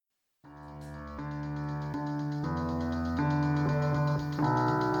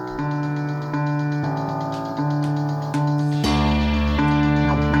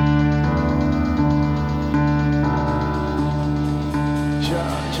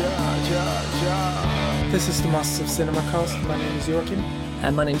This is the Masters of Cinema cast. My name is Joachim.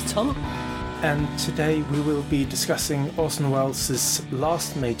 And my name is Tom. And today we will be discussing Orson Welles'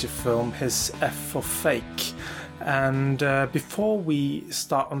 last major film, his F for Fake. And before we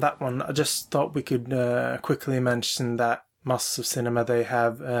start on that one, I just thought we could quickly mention that Masters of Cinema, they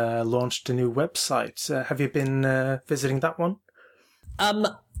have launched a new website. Have you been visiting that one?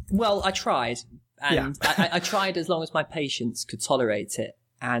 Well, I tried. And yeah. I tried as long as my patience could tolerate it.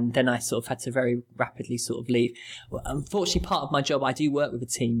 And then I sort of had to very rapidly sort of leave. Well, unfortunately, part of my job, I do work with a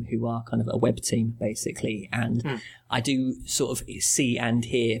team who are kind of a web team, basically. And I do sort of see and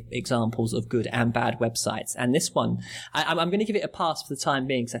hear examples of good and bad websites. And this one, I'm going to give it a pass for the time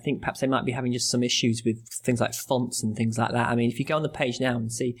being, because I think perhaps they might be having just some issues with things like fonts and things like that. I mean, if you go on the page now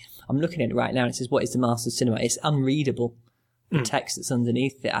and see, I'm looking at it right now, and it says, what is the Masters of Cinema? It's unreadable. The text that's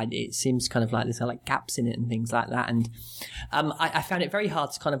underneath it, it seems kind of like there's like gaps in it and things like that. And I found it very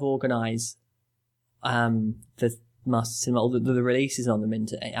hard to kind of organise the Master Cinema, all the releases on them.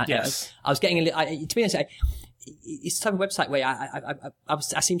 Yes. I was getting a little, to be honest, it's the type of website where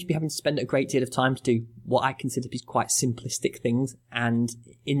I seem to be having to spend a great deal of time to do what I consider to be quite simplistic things. And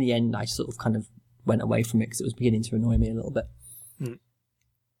in the end, I sort of kind of went away from it because it was beginning to annoy me a little bit.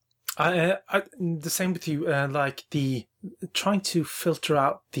 The same with you, like trying to filter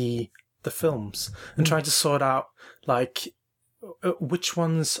out the films and trying to sort out like which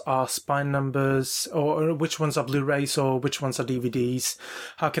ones are spine numbers or which ones are Blu-rays or which ones are DVDs.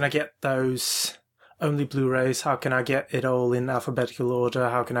 How can I get those only Blu-rays? How can I get it all in alphabetical order?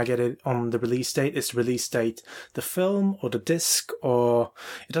 How can I get it on the release date? Is the release date the film or the disc? Or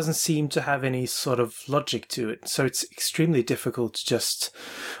it doesn't seem to have any sort of logic to it. So it's extremely difficult to just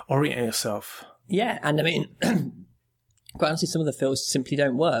orient yourself. Yeah, and I mean, quite honestly, some of the films simply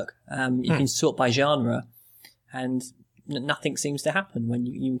don't work. You can sort by genre, and nothing seems to happen when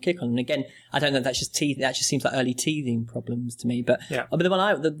you click on them. And again, I don't know if that's just that just seems like early teething problems to me. But the one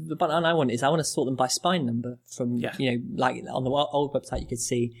I want is I want to sort them by spine number from, like on the old website you could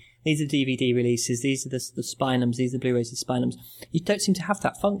see these are DVD releases, these are the spine numbers, these are the Blu-rays, the spine numbers. You don't seem to have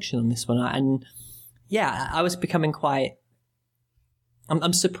that function on this one. And yeah, I was becoming quite,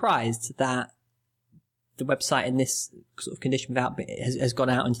 I'm surprised that the website in this sort of condition has gone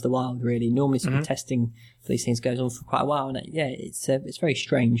out into the wild, really. Normally sort of testing for these things goes on for quite a while, and it's very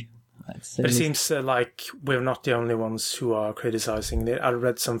strange. But it seems like we're not the only ones who are criticizing it. I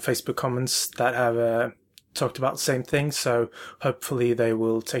read some Facebook comments that have talked about the same thing, so hopefully they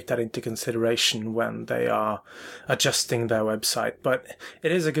will take that into consideration when they are adjusting their website. But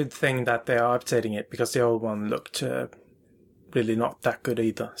it is a good thing that they are updating it, because the old one looked really not that good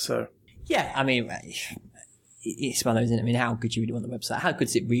either. So yeah, I mean, it's one of those, isn't it? I mean, how good do you really want the website? How good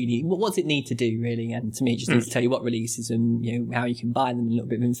does it really? What does it need to do, really? And to me, it just needs to tell you what releases and how you can buy them, and a little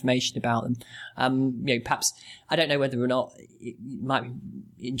bit of information about them. Perhaps I don't know whether or not it might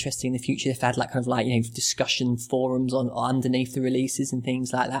be interesting in the future if they had discussion forums on underneath the releases and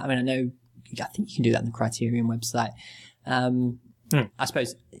things like that. I mean, I think you can do that on the Criterion website. I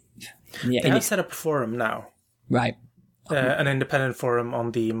suppose. Yeah, they have set up a forum now, right? An independent forum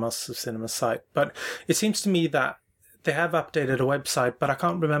on the Masters of Cinema site. But it seems to me that they have updated a website, but I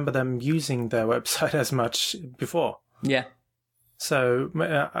can't remember them using their website as much before. Yeah. So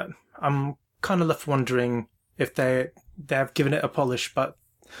I'm kind of left wondering if they have given it a polish, but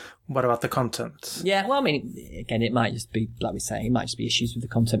what about the content? Yeah, well, I mean, again, it might just be, like we say, it might just be issues with the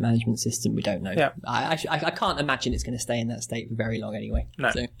content management system. We don't know. Yeah. I can't imagine it's going to stay in that state for very long anyway.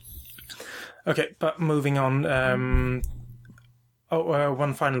 No. So. Okay, but moving on.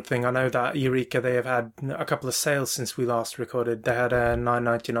 One final thing. I know that Eureka, they have had a couple of sales since we last recorded. They had a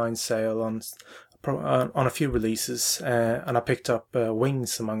 $9.99 sale on a few releases, and I picked up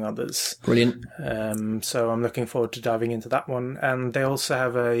Wings, among others. Brilliant. So I'm looking forward to diving into that one. And they also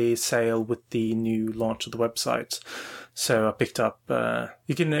have a sale with the new launch of the website. So I picked up.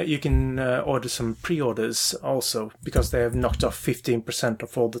 You can order some pre-orders also, because they have knocked off 15%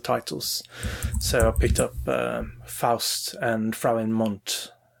 of all the titles. So I picked up Faust and Frau in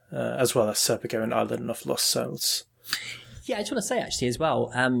Mont, as well as Serpico and Island of Lost Souls. Yeah, I just want to say actually as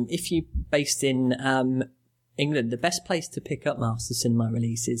well, if you're based in England, the best place to pick up Master Cinema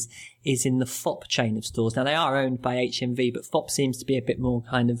releases is in the FOP chain of stores. Now, they are owned by HMV, but FOP seems to be a bit more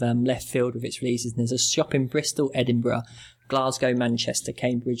kind of left field with its releases. And there's a shop in Bristol, Edinburgh, Glasgow, Manchester,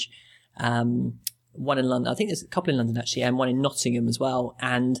 Cambridge, one in London. I think there's a couple in London actually, and one in Nottingham as well.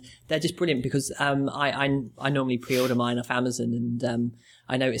 And they're just brilliant because I normally pre-order mine off Amazon, and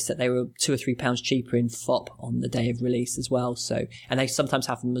I noticed that they were £2 or £3 cheaper in FOP on the day of release as well. So, and they sometimes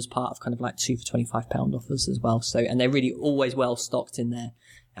have them as part of kind of like 2 for £25 offers as well. So, and they're really always well stocked in there.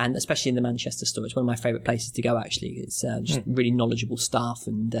 And especially in the Manchester store, it's one of my favourite places to go. Actually, it's just really knowledgeable staff,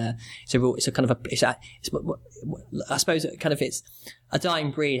 and it's a kind of I suppose it's a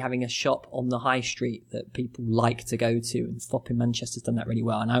dying breed, having a shop on the high street that people like to go to. And FOP in Manchester's done that really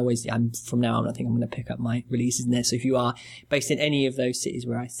well. And from now on, I think I'm going to pick up my releases in there. So if you are based in any of those cities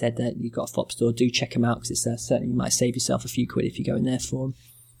where I said that you've got a FOP store, do check them out, because it's certainly you might save yourself a few quid if you go in there for them.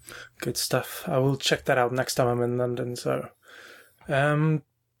 Good stuff. I will check that out next time I'm in London. So.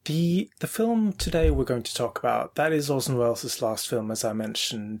 The film today we're going to talk about, that is Orson Welles' last film, as I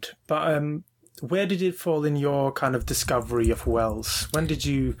mentioned. But where did it fall in your kind of discovery of Welles? When did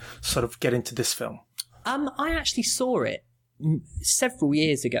you sort of get into this film? I actually saw it several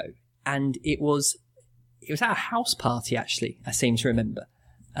years ago, and it was at a house party, actually, I seem to remember.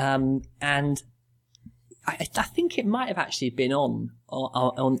 And I think it might have actually been on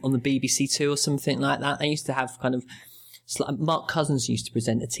the BBC Two or something like that. They used to have kind of... Mark Cousins used to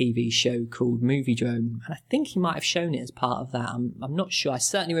present a TV show called Moviedrome, and I think he might have shown it as part of that. I'm not sure. I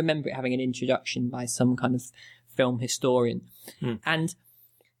certainly remember it having an introduction by some kind of film historian. And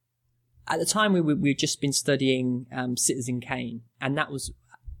at the time, we'd just been studying Citizen Kane, and that was...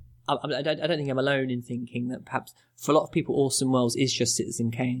 I don't think I'm alone in thinking that perhaps for a lot of people, Orson Welles is just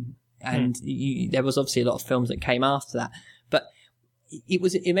Citizen Kane. And there was obviously a lot of films that came after that. But it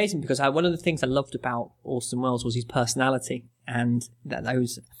was amazing because one of the things I loved about Orson Welles was his personality, and that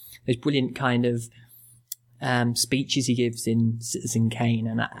those brilliant kind of speeches he gives in Citizen Kane,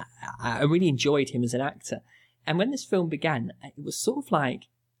 and I really enjoyed him as an actor. And when this film began, it was sort of like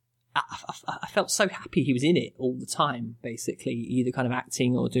I felt so happy he was in it all the time, basically, either kind of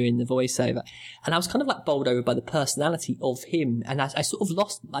acting or doing the voiceover. And I was kind of like bowled over by the personality of him, and I sort of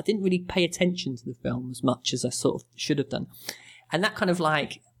I didn't really pay attention to the film as much as I sort of should have done. And that kind of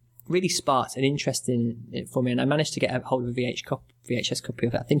like really sparked an interest in it for me. And I managed to get a hold of a VHS copy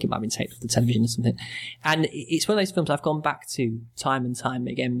of it. I think it might have been taped off the television or something. And it's one of those films I've gone back to time and time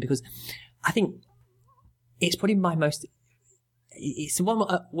again, because I think it's probably it's the one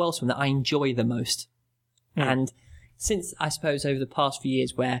Welles film that I enjoy the most. And since, I suppose, over the past few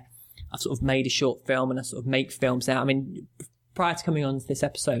years where I've sort of made a short film and I sort of make films now, I mean, prior to coming on to this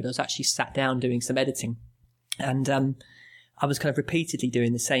episode, I was actually sat down doing some editing. And I was kind of repeatedly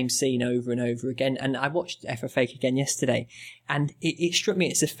doing the same scene over and over again. And I watched F for Fake again yesterday, and it struck me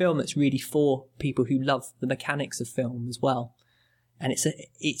it's a film that's really for people who love the mechanics of film as well. And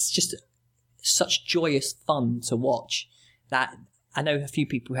it's just such joyous fun to watch that I know a few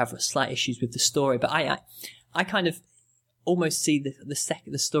people who have slight issues with the story, but I kind of almost see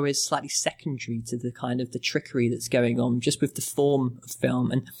the story as slightly secondary to the kind of the trickery that's going on just with the form of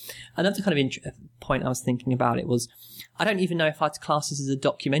film. And another kind of point I was thinking about it was, I don't even know if I'd class this as a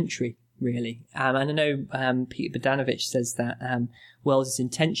documentary, really. And I know Peter Bogdanovich says that Welles'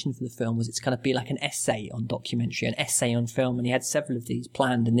 intention for the film was it to kind of be like an essay on documentary, an essay on film, and he had several of these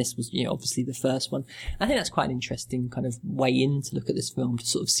planned, and this was, obviously the first one. I think that's quite an interesting kind of way in to look at this film, to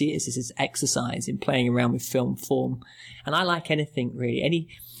sort of see it as this exercise in playing around with film form. And I like anything, really.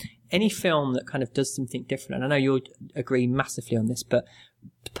 Any film that kind of does something different. And I know you'll agree massively on this, but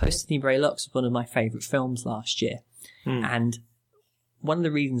Post Tenebræ Lux was one of my favourite films last year. And one of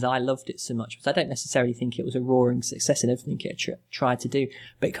the reasons I loved it so much was I don't necessarily think it was a roaring success in everything it tried to do,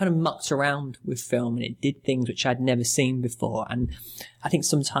 but it kind of mucked around with film and it did things which I'd never seen before. And I think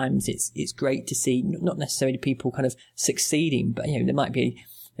sometimes it's great to see not necessarily people kind of succeeding, but they might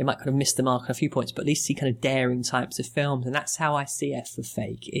kind of miss the mark on a few points, but at least see kind of daring types of films. And that's how I see F for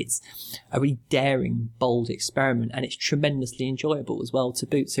Fake. It's a really daring, bold experiment, and it's tremendously enjoyable as well to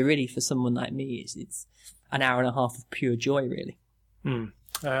boot. So really, for someone like me, it's an hour and a half of pure joy, really.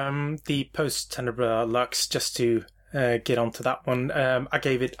 The Post Tenebræ Lux, just to get onto that one, I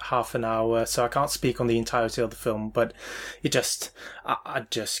gave it half an hour, so I can't speak on the entirety of the film, but I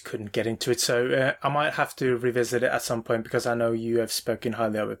just couldn't get into it. So I might have to revisit it at some point, because I know you have spoken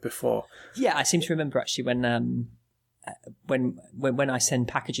highly of it before. Yeah, I seem to remember actually when I send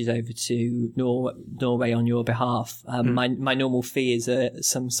packages over to Norway on your behalf, my normal fee is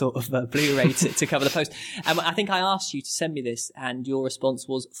some sort of Blu-ray to cover the post. And I think I asked you to send me this, and your response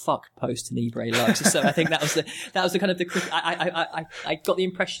was "fuck Post Tenebræ Lux." So I think that was the kind of the. I got the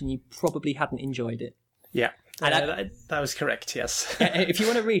impression you probably hadn't enjoyed it. Yeah, that was correct. Yes. If you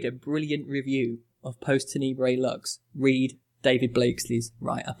want to read a brilliant review of Post Tenebræ Lux, read David Blakesley's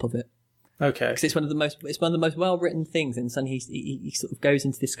write-up of it. Okay. Because it's one of the most well written things, and suddenly he sort of goes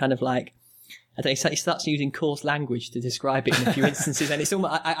into this kind of like I don't know, he starts using coarse language to describe it in a few instances, and it's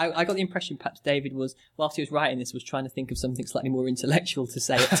almost, I got the impression perhaps David was, whilst he was writing this, was trying to think of something slightly more intellectual to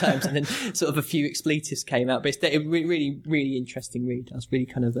say at times, and then sort of a few expletives came out. But it's a really, really interesting read. I was really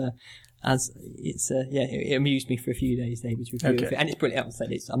kind of, it amused me for a few days, David's review of it, and it's brilliant. As I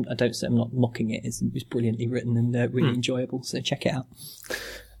said, I'm not mocking it. It's brilliantly written and really enjoyable. So check it out.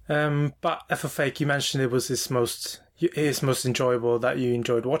 But F for Fake, you mentioned it was his most enjoyable that you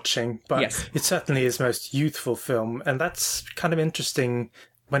enjoyed watching, but yes. It's certainly his most youthful film, and that's kind of interesting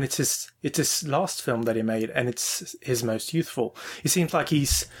when it's his last film that he made, and it's his most youthful. It seems like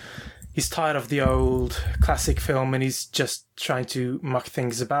he's tired of the old classic film, and he's just trying to muck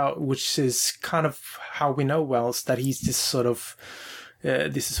things about, which is kind of how we know Welles, that he's this sort of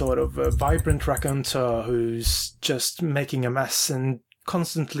vibrant raconteur who's just making a mess and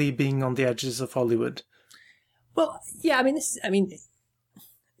constantly being on the edges of Hollywood. Well, yeah, I mean, this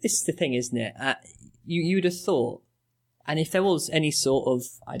is the thing, isn't it? You'd have thought, and if there was any sort of,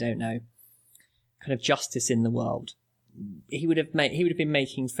 I don't know, kind of justice in the world, he would have been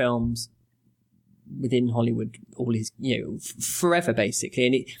making films within Hollywood all his, forever basically.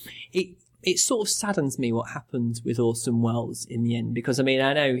 And it sort of saddens me what happened with Orson Welles in the end, because I mean,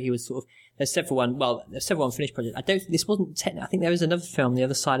 I know he was sort of, there's several unfinished projects. I don't think this wasn't technically, I think there was another film, The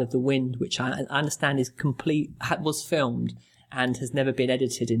Other Side of the Wind, which I understand was filmed and has never been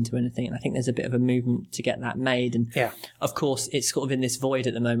edited into anything. And I think there's a bit of a movement to get that made. And of course, it's sort of in this void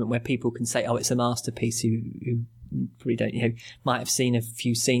at the moment where people can say, oh, it's a masterpiece, who probably don't, might have seen a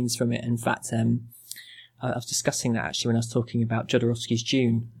few scenes from it. In fact, I was discussing that actually when I was talking about Jodorowsky's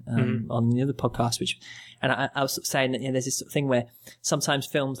Dune on the other podcast, and I was saying that there's this sort of thing where sometimes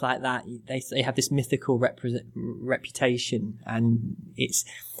films like that they have this mythical reputation, and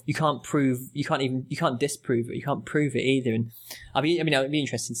you can't disprove it, you can't prove it either. And it'd be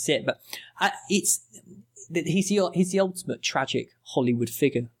interesting to see it, but he's the ultimate tragic Hollywood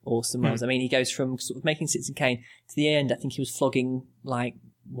figure, Orson Welles. I mean, he goes from sort of making Citizen Kane to the end. I think he was flogging like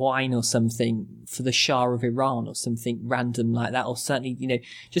wine or something for the Shah of Iran or something random like that, or certainly,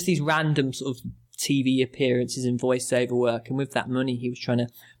 just these random sort of TV appearances and voiceover work. And with that money, he was trying to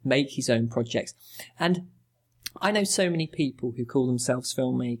make his own projects. And I know so many people who call themselves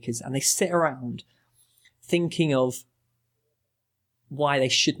filmmakers, and they sit around thinking of why they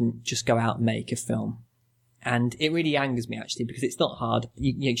shouldn't just go out and make a film. And it really angers me, actually, because it's not hard.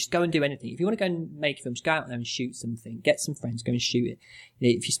 You just go and do anything. If you want to go and make a film, just go out there and shoot something. Get some friends, go and shoot it.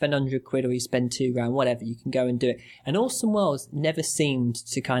 If you spend £100 or you spend £2,000, whatever, you can go and do it. And Orson Welles never seemed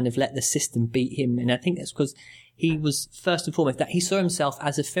to kind of let the system beat him. And I think that's because he was, first and foremost, that he saw himself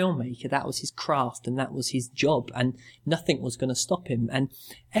as a filmmaker. That was his craft and that was his job, and nothing was going to stop him. And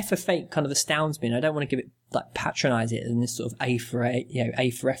F for Fake kind of astounds me, and I don't want to give it, patronise it in this sort of A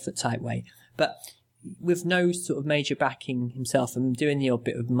for effort type way. But with no sort of major backing himself and doing the odd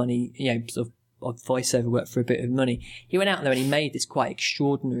bit of money, sort of voiceover work for a bit of money, he went out there and he made this quite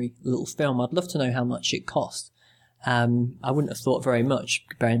extraordinary little film. I'd love to know how much it cost. I wouldn't have thought very much,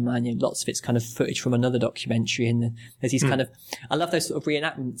 bearing in mind, lots of it's kind of footage from another documentary, and there's these kind of, I love those sort of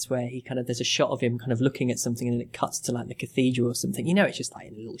reenactments where he kind of, there's a shot of him kind of looking at something and then it cuts to like the cathedral or something. It's just like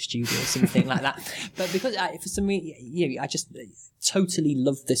in a little studio or something like that. But because for some reason, I just totally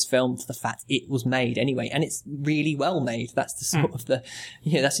love this film for the fact it was made anyway, and it's really well made. That's the sort of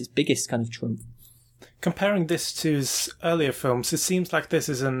that's its biggest kind of trump. Comparing this to his earlier films, it seems like this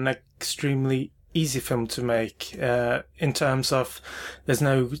is an extremely easy film to make, in terms of there's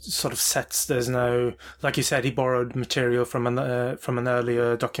no sort of sets, there's no, like you said, he borrowed material from an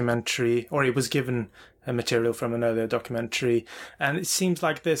earlier documentary, or he was given material from an earlier documentary, and it seems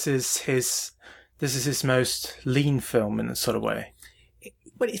like this is his most lean film in a sort of way.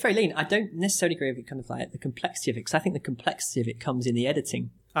 Well, it's very lean. I don't necessarily agree with it, kind of like the complexity of it, because I think the complexity of it comes in the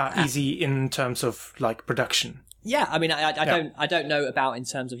editing. Easy in terms of like production. Yeah, I mean, I don't know about in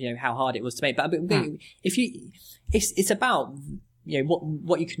terms of how hard it was to make, but if it's about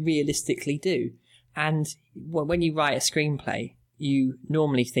what you can realistically do, and when you write a screenplay, you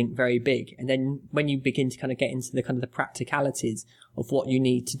normally think very big, and then when you begin to kind of get into the practicalities of what you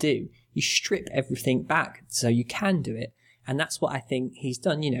need to do, you strip everything back so you can do it. And that's what I think he's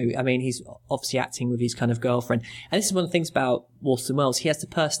done. I mean, he's obviously acting with his kind of girlfriend, and this is one of the things about Orson Welles. He has the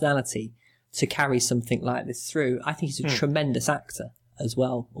personality to carry something like this through. I think he's a tremendous actor as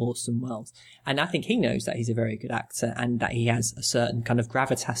well, Orson Welles. And I think he knows that he's a very good actor and that he has a certain kind of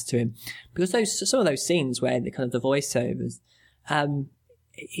gravitas to him. Because some of those scenes where the voiceovers,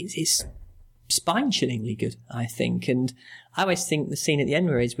 it's spine-chillingly good, I think. And I always think the scene at the end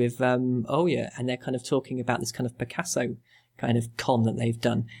where he's with Oya, and they're kind of talking about this kind of Picasso kind of con that they've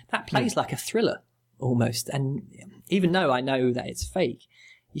done. That plays like a thriller almost. And even though I know that it's fake,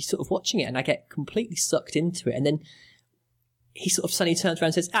 you're sort of watching it and I get completely sucked into it. And then he sort of suddenly turns around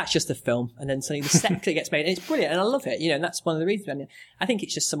and says, it's just a film. And then suddenly the set gets made and it's brilliant. And I love it, and that's one of the reasons. I think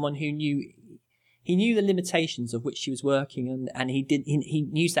it's just someone who knew the limitations of which he was working and he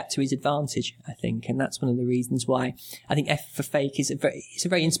used that to his advantage, I think. And that's one of the reasons why I think F for Fake is it's a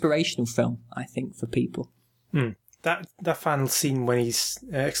very inspirational film, I think, for people. That final scene when he's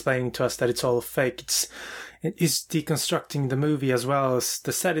explaining to us that it's all fake, it's deconstructing the movie as well as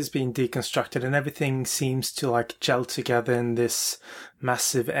the set is being deconstructed, and everything seems to like gel together in this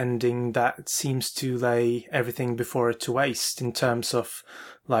massive ending that seems to lay everything before it to waste in terms of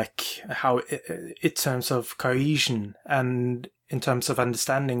like how in terms of cohesion and in terms of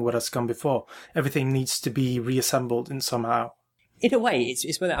understanding what has gone before. Everything needs to be reassembled in somehow. In a way,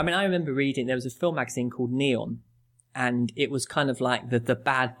 it's whether, I remember reading, there was a film magazine called Neon, and it was kind of like the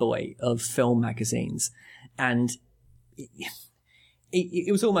bad boy of film magazines. And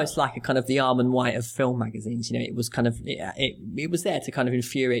it was almost like a kind of the Armand White of film magazines. It was kind of, it was there to kind of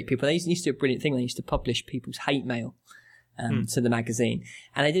infuriate people. They used to do a brilliant thing. They used to publish people's hate mail to the magazine.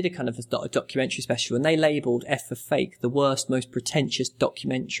 And they did a kind of a documentary special, and they labelled F for Fake the worst, most pretentious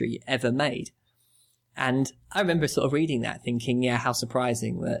documentary ever made. And I remember sort of reading that thinking, how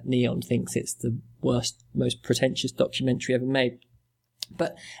surprising that Neon thinks it's the worst, most pretentious documentary ever made.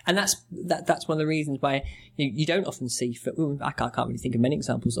 And that's one of the reasons why you don't often see, I can't really think of many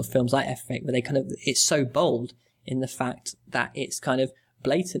examples of films like F for Fake, where it's so bold in the fact that it's kind of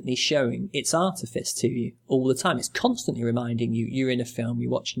blatantly showing its artifice to you all the time. It's constantly reminding you you're in a film,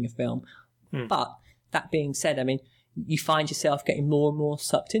 you're watching a film. But that being said, you find yourself getting more and more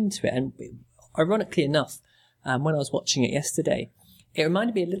sucked into it. And ironically enough, when I was watching it yesterday, it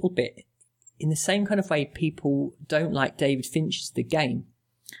reminded me a little bit in the same kind of way people don't like David Fincher's The Game.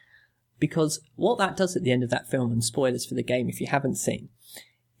 Because what that does at the end of that film, and spoilers for The Game if you haven't seen,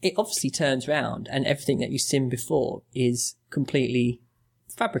 it obviously turns around and everything that you've seen before is completely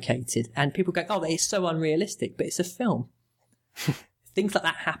fabricated. And people go, it's so unrealistic, but it's a film. Things like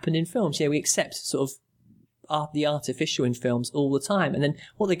that happen in films. We accept sort of the artificial in films all the time. And then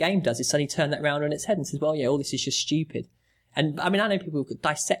what The Game does is suddenly turn that around on its head and says, all this is just stupid. And I know people have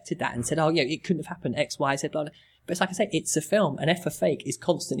dissected that and said, it couldn't have happened, X, Y, Z, blah, blah. But it's like I say, it's a film. And F for Fake is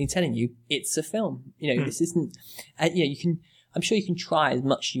constantly telling you it's a film. This isn't, I'm sure you can try as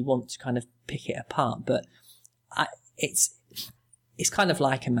much as you want to kind of pick it apart, but it's kind of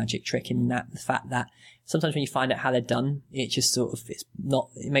like a magic trick in that the fact that sometimes when you find out how they're done, it just sort of,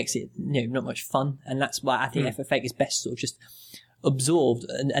 it makes it, not much fun. And that's why I think F for Fake is best sort of just absorbed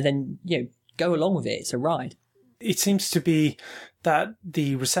and then, go along with it. It's a ride. It seems to be that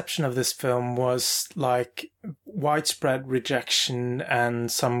the reception of this film was like widespread rejection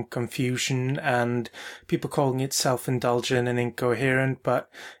and some confusion and people calling it self-indulgent and incoherent. But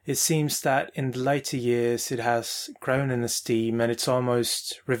it seems that in the later years it has grown in esteem and it's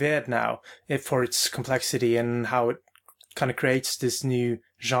almost revered now for its complexity and how it kind of creates this new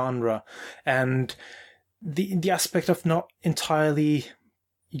genre. And the aspect of not entirely...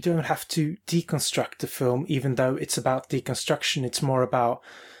 You don't have to deconstruct the film, even though it's about deconstruction. It's more about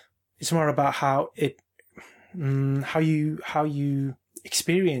how you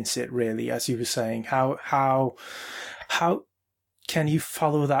experience it, really, as you were saying. How can you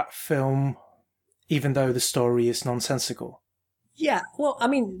follow that film, even though the story is nonsensical? Yeah, well,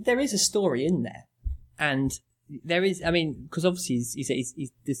 there is a story in there, and there is. Because obviously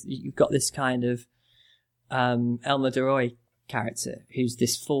you've got this kind of Elmer Deroy character who's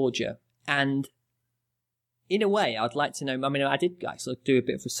this forger, and in a way I'd like to know, I did sort of do a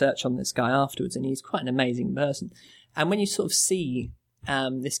bit of research on this guy afterwards, and he's quite an amazing person. And when you sort of see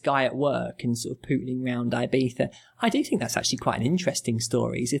this guy at work and sort of pootling around Ibiza, I do think that's actually quite an interesting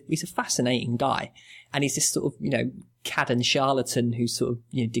story. He's a fascinating guy, and he's this sort of cad and charlatan who sort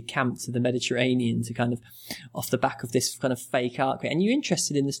of decamped to the Mediterranean to kind of off the back of this kind of fake art, and you're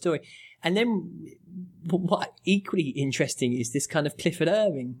interested in the story. And then what equally interesting is this kind of Clifford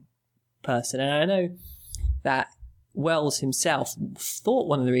Irving person. And I know that Wells himself thought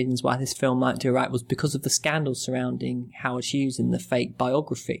one of the reasons why this film might do right was because of the scandal surrounding Howard Hughes and the fake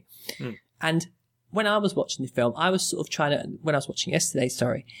biography. And when I was watching the film, I was sort of when I was watching yesterday,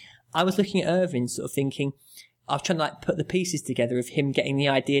 I was looking at Irving sort of thinking, I was trying to put the pieces together of him getting the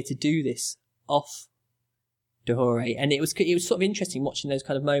idea to do this off Deroy. And it was sort of interesting watching those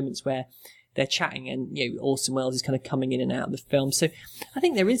kind of moments where they're chatting and Orson Welles is kind of coming in and out of the film. So I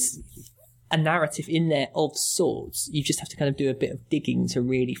think there is a narrative in there of sorts. You just have to kind of do a bit of digging to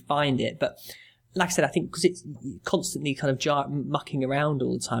really find it. But like I said, I think because it's constantly kind of mucking around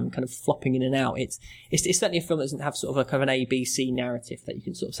all the time, kind of flopping in and out. It's certainly a film that doesn't have sort of a kind of an ABC narrative that you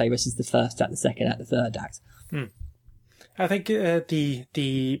can sort of say this is the first act, the second act, the third act. I think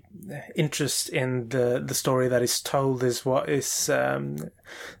the interest in the story that is told is what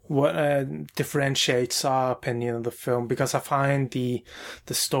differentiates our opinion of the film, because I find the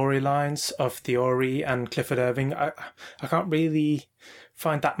storylines of Diori and Clifford Irving, I can't really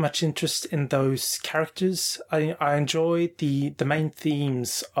find that much interest in those characters. I enjoy the main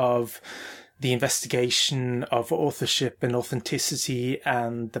themes of the investigation of authorship and authenticity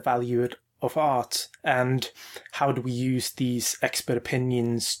and the value of art, and how do we use these expert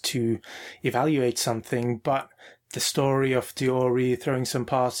opinions to evaluate something. But the story of Diori throwing some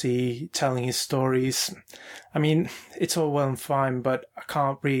party, telling his stories, I mean, it's all well and fine, but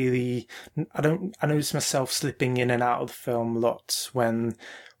I notice myself slipping in and out of the film a lot when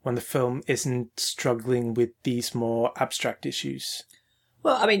the film isn't struggling with these more abstract issues.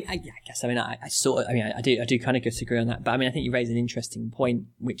 Well, I mean, I guess, I mean, I do kind of disagree on that, but I mean, I think you raise an interesting point,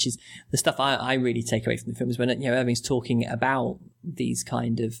 which is the stuff I really take away from the film is when, Irving's talking about these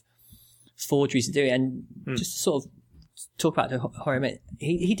kind of forgeries to do, and just to sort of talk about the horror,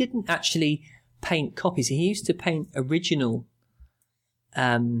 he didn't actually paint copies. He used to paint original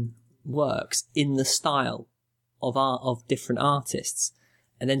works in the style of different artists,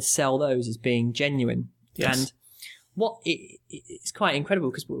 and then sell those as being genuine. Yes. And it's quite incredible,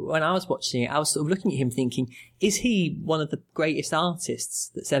 because when I was watching it, I was sort of looking at him thinking, is he one of the greatest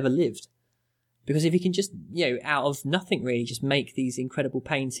artists that's ever lived? Because if he can just, out of nothing really, just make these incredible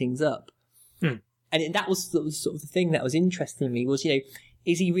paintings up. And that was sort of the thing that was interesting to me was,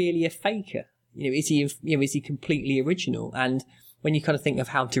 is he really a faker? Is he completely original? And when you kind of think of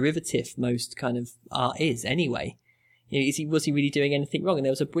how derivative most kind of art is anyway, was he really doing anything wrong? And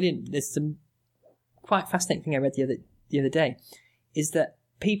there's some quite fascinating thing I read the other day, is that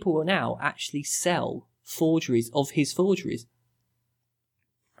people will now actually sell forgeries of his forgeries.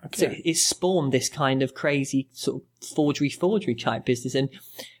 Okay. So it spawned this kind of crazy sort of forgery type business. And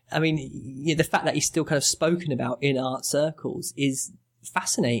I mean, the fact that he's still kind of spoken about in art circles is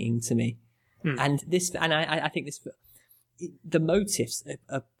fascinating to me. And I think the motives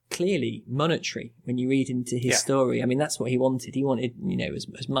are clearly monetary when you read into his story. I mean, that's what he wanted. He wanted,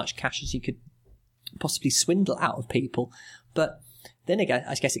 as much cash as he could possibly swindle out of people. But then again,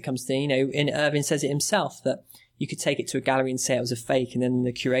 I guess it comes to, and Irving says it himself, that you could take it to a gallery and say it was a fake, and then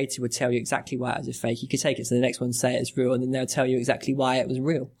the curator would tell you exactly why it was a fake. You could take it to the next one and say it's real, and then they'll tell you exactly why it was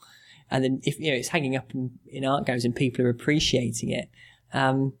real. And then if, it's hanging up in art galleries and people are appreciating it,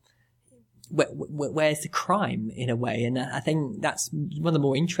 where's the crime in a way? And I think that's one of the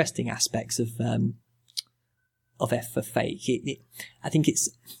more interesting aspects of F for Fake. I think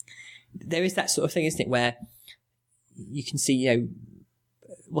there is that sort of thing, isn't it, where you can see,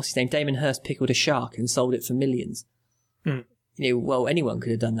 what's his name? Damon Hirst pickled a shark and sold it for millions. Well, anyone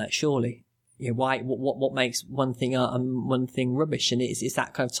could have done that, surely. Why? What makes one thing art and one thing rubbish? And it's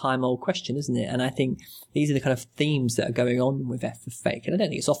that kind of time-old question, isn't it? And I think these are the kind of themes that are going on with F for Fake. And I don't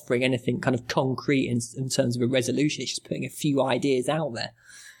think it's offering anything kind of concrete in terms of a resolution. It's just putting a few ideas out there,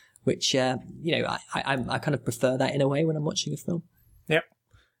 which I kind of prefer that in a way when I'm watching a film. Yep.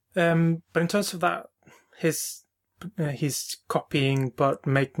 But in terms of that, he's copying but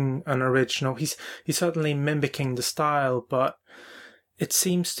making an original. He's certainly mimicking the style, but it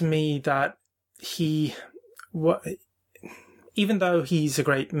seems to me that even though he's a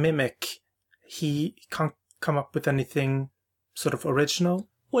great mimic, he can't come up with anything sort of original.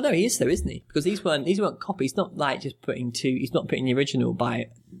 Well, no, he is though, isn't he? Because these weren't copies. Not like just he's not putting the original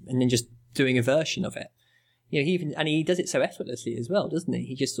and then just doing a version of it. He does it so effortlessly as well, doesn't he?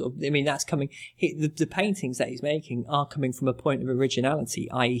 He just sort of, that's coming, the paintings that he's making are coming from a point of originality,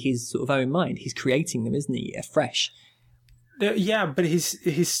 i.e. his sort of own mind. He's creating them, isn't he, afresh? Yeah, but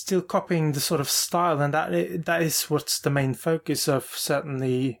he's still copying the sort of style, and that is what's the main focus of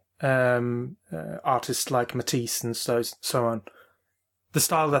certainly artists like Matisse and so on. The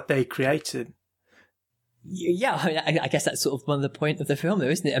style that they created. Yeah, I guess that's sort of one of the point of the film, though,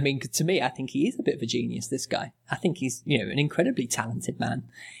 isn't it? I mean, to me, I think he is a bit of a genius, this guy. I think he's, an incredibly talented man.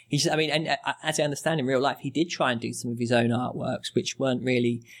 And as I understand in real life, he did try and do some of his own artworks, which no one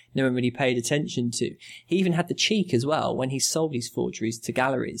really paid attention to. He even had the cheek as well, when he sold his forgeries to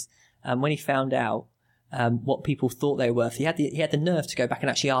galleries, when he found out what people thought they were worth, he had the nerve to go back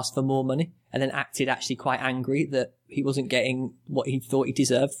and actually ask for more money, and then acted actually quite angry that he wasn't getting what he thought he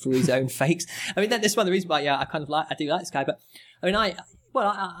deserved for his own fakes. I mean, that's one of the reasons why I do like this guy. But I mean, I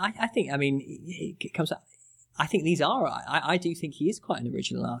think, it comes out. I think I do think he is quite an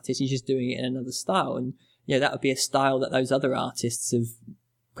original artist. He's just doing it in another style. And, that would be a style that those other artists have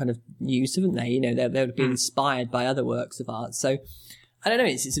kind of used, haven't they? They would be inspired by other works of art. So, I don't know,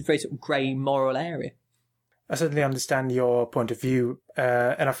 it's a very sort of grey moral area. I certainly understand your point of view.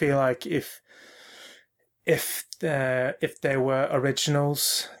 And I feel like if they were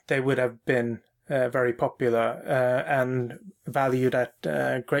originals, they would have been very popular and valued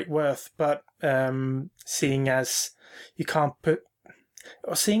at great worth. But seeing as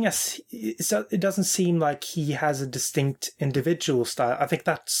it doesn't seem like he has a distinct individual style. I think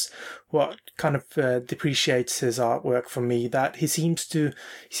that's what kind of depreciates his artwork for me. That he seems to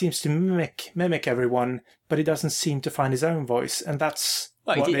mimic everyone, but he doesn't seem to find his own voice, and that's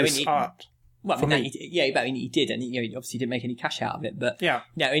art. Well, he did, and he obviously didn't make any cash out of it. But yeah,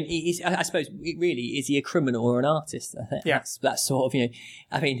 I suppose really, is he a criminal or an artist? I think that's sort of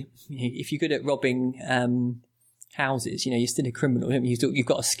if you're good at robbing houses, you're still a criminal. You've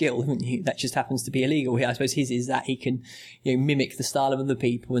got a skill, haven't you? That just happens to be illegal. I suppose his is that he can mimic the style of other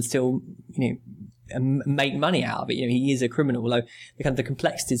people and still make money out of it. He is a criminal, although the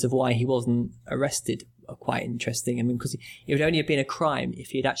complexities of why he wasn't arrested are quite interesting. I mean, because it would only have been a crime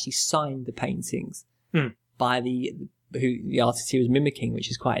if he had actually signed the paintings by the artist he was mimicking,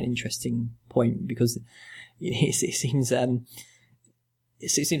 which is quite an interesting point, because it seems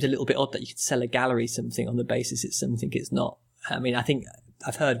a little bit odd that you could sell a gallery something on the basis it's something it's not. I mean, I think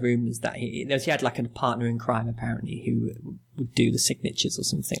I've heard rumours that he had like a partner in crime apparently who would do the signatures or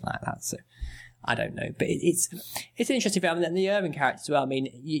something like that. So I don't know, but it's an interesting film. And the Irving character as well. I mean,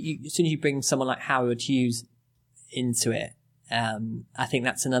 as soon as you bring someone like Howard Hughes into it, I think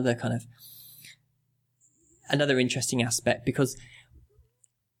that's another interesting aspect, because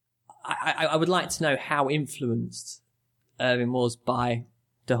I would like to know how influenced Irving was by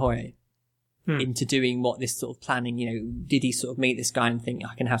De Hoy into doing what this sort of planning, did he sort of meet this guy and think,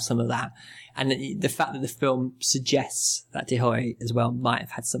 I can have some of that? And the fact that the film suggests that De Hoy as well might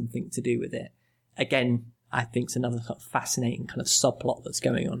have had something to do with it. Again, I think it's another kind of fascinating kind of subplot that's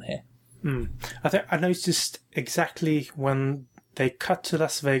going on here. I think I noticed exactly when they cut to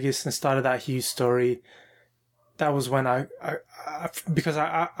Las Vegas and started that Hughes story. That was when because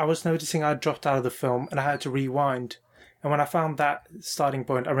I was noticing I dropped out of the film and I had to rewind. And when I found that starting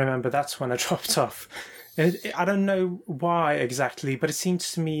point, I remember that's when I dropped off. And I don't know why exactly, but it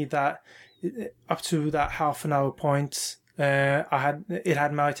seems to me that up to that half an hour point, it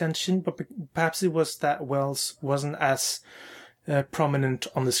had my attention, but perhaps it was that Welles wasn't as prominent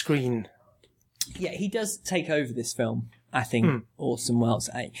on the screen. Yeah, he does take over this film, I think. Orson Welles,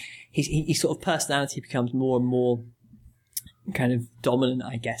 his sort of personality becomes more and more kind of dominant,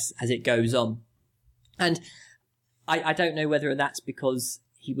 I guess, as it goes on. And I don't know whether that's because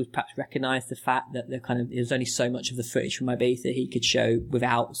he would perhaps recognise the fact that there's only so much of the footage from Ibiza he could show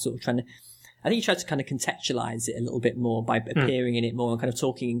without sort of trying to. I think he tried to kind of contextualise it a little bit more by appearing in it more and kind of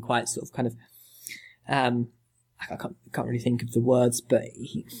talking in quite sort of kind of. I can't really think of the words, but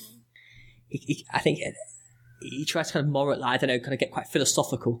I think he tries to kind of moralise, I don't know, kind of get quite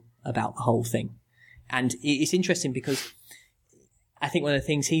philosophical about the whole thing. And it's interesting because I think one of the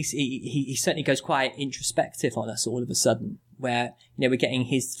things he certainly goes quite introspective on us all of a sudden, where, we're getting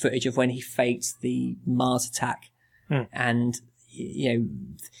his footage of when he faked the Mars attack. And, you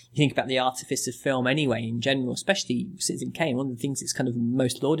think about the artifice of film anyway, in general, especially Citizen Kane. One of the things it's kind of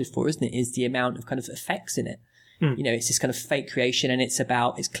most lauded for, isn't it, is the amount of kind of effects in it. It's this kind of fake creation, and it's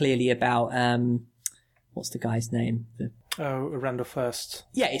clearly about, what's the guy's name? Randall First.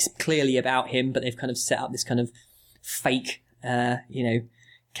 Yeah, it's clearly about him, but they've kind of set up this kind of fake,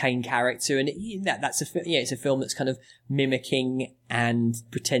 Kane character, and it's a film that's kind of mimicking and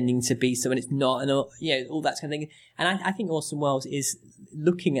pretending to be someone it's not, and all that kind of thing. And I think Orson Welles is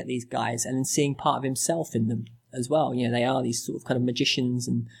looking at these guys and seeing part of himself in them as well. They are these sort of kind of magicians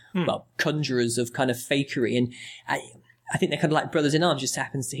and conjurers of kind of fakery, and I think they're kind of like brothers in arms. Just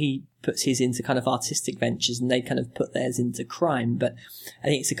happens to he puts his into kind of artistic ventures, and they kind of put theirs into crime. But I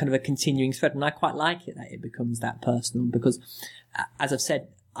think it's a kind of a continuing thread, and I quite like it that it becomes that personal, because, as I've said,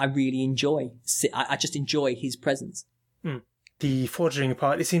 I really I just enjoy his presence. The forging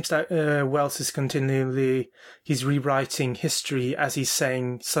part, it seems that Welles is he's rewriting history as he's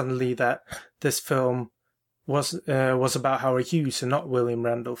saying suddenly that this film was about Howard Hughes and not William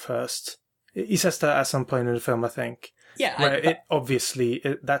Randolph Hearst. He says that at some point in the film, I think. Yeah,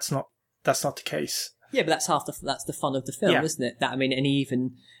 that's not the case. Yeah, but that's the fun of the film, isn't it? That,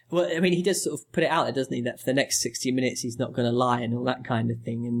 he does sort of put it out there, doesn't he? That for the next 60 minutes he's not going to lie and all that kind of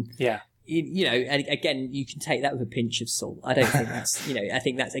thing. And you know, and again, you can take that with a pinch of salt. I don't think that's, you know, I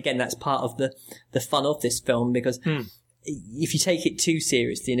think that's part of the fun of this film, because if you take it too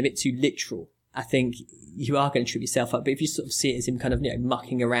seriously and a bit too literal, I think you are going to trip yourself up. But if you sort of see it as him kind of, you know,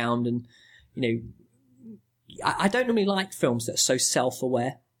 mucking around and, you know, I don't normally like films that are so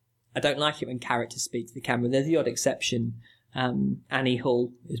self-aware. I don't like it when characters speak to the camera. There's the odd exception. Annie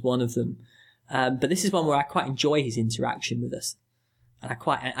Hall is one of them. But this is one where I quite enjoy his interaction with us. And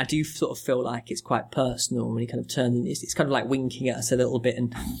I do sort of feel like it's quite personal when he kind of turns and it's kind of like winking at us a little bit.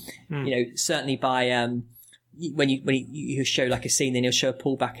 And, you know, certainly by, when you show like a scene, then he'll show a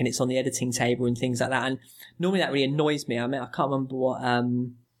pullback and it's on the editing table and things like that. And normally that really annoys me. I mean, I can't remember what,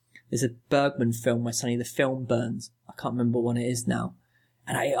 there's a Bergman film where suddenly the film burns. I can't remember what it is now.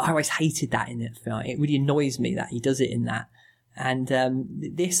 And I always hated that in that film. It really annoys me that he does it in that. And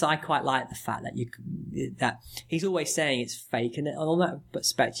this, I quite like the fact that that he's always saying it's fake, and on that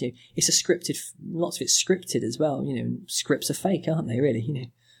perspective, it's a scripted. Lots of it's scripted as well. You know, scripts are fake, aren't they? Really,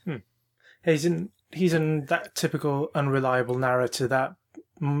 you know. He's in that typical unreliable narrator that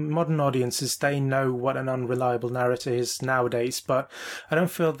modern audiences, they know what an unreliable narrator is nowadays, but I don't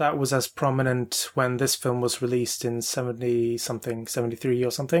feel that was as prominent when this film was released in 73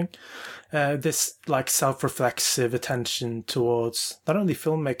 or something. This like self-reflexive attention towards not only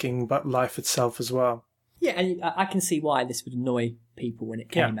filmmaking but life itself as well. Yeah, and I can see why this would annoy people when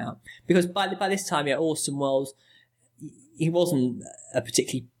it came out, because by this time, yeah, Orson Welles, he wasn't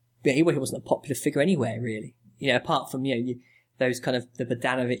he wasn't a popular figure anywhere, really. You know, apart from, you know, those kind of the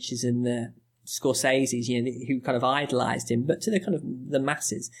Bogdanoviches and the Scorseses, you know, who kind of idolised him, but to the kind of the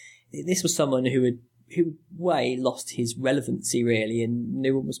masses, this was someone who way lost his relevancy, really, and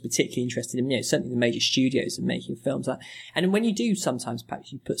no one was particularly interested in, you know, certainly the major studios and making films. And when you do, sometimes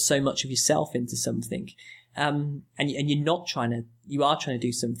perhaps you put so much of yourself into something, and you are trying to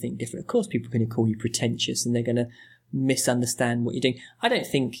do something different. Of course, people are going to call you pretentious and they're going to misunderstand what you're doing. I don't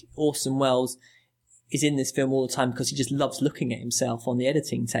think Orson Welles is in this film all the time because he just loves looking at himself on the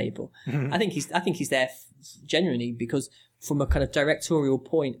editing table. I think he's there genuinely because from a kind of directorial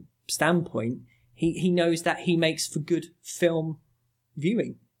standpoint, he knows that he makes for good film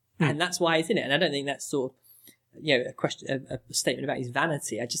viewing, and that's why he's in it. And I don't think that's sort of, you know, a statement about his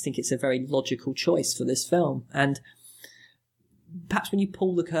vanity. I just think it's a very logical choice for this film. And perhaps when you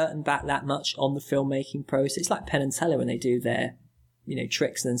pull the curtain back that much on the filmmaking process, it's like Penn and Teller when they do their, you know,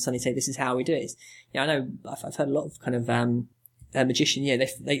 tricks and then suddenly say, this is how we do it. I know I've heard a lot of kind of magician, yeah,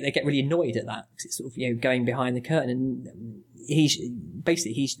 they get really annoyed at that because it's sort of, you know, going behind the curtain, and he's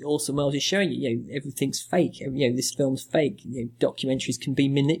Orson Welles is showing you, you know, everything's fake. You know, this film's fake. You know, documentaries can be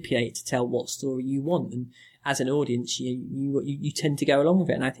manipulated to tell what story you want, and as an audience, you tend to go along with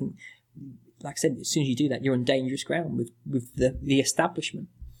it. And I think, like I said, as soon as you do that, you're on dangerous ground with the establishment.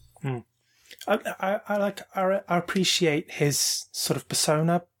 I appreciate his sort of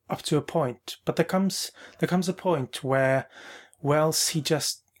persona up to a point, but there comes a point where Welles, he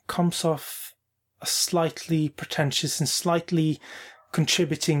just comes off a slightly pretentious and slightly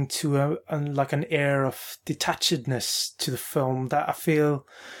contributing to like an air of detachedness to the film that I feel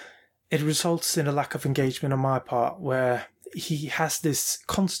it results in a lack of engagement on my part, where he has this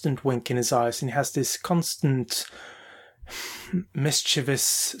constant wink in his eyes and he has this constant mischievous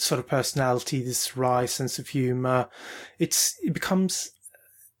sort of personality, this wry sense of humour. It becomes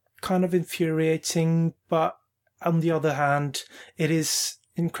kind of infuriating, but on the other hand, it is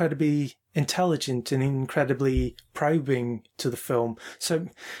incredibly intelligent and incredibly probing to the film. So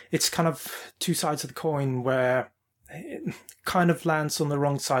it's kind of two sides of the coin where it kind of lands on the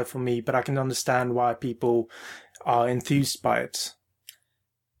wrong side for me, but I can understand why people are enthused by it.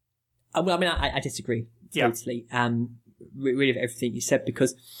 Well, I mean, I disagree totally. Really, with everything you said,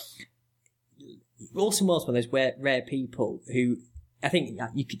 because Orson Welles is one of those rare people who I think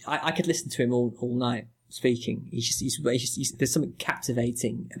I could listen to him all night speaking. There's something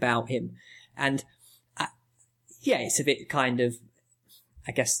captivating about him, and it's a bit kind of,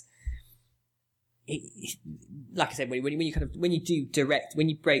 I guess, like I said, when you do direct, when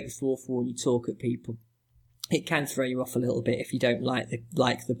you break the fourth wall and you talk at people, it can throw you off a little bit if you don't like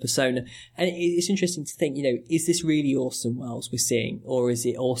the persona. And it's interesting to think, you know, is this really Orson Welles we're seeing, or is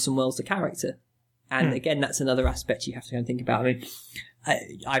it Orson Welles the character? And again, that's another aspect you have to go and think about. I mean,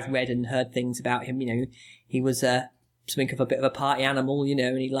 I've read and heard things about him. You know, he was something of a bit of a party animal, you know,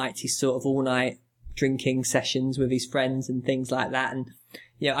 and he liked his sort of all night drinking sessions with his friends and things like that. And,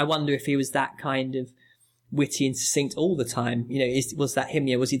 you know, I wonder if he was that kind of witty and succinct all the time. Was that him?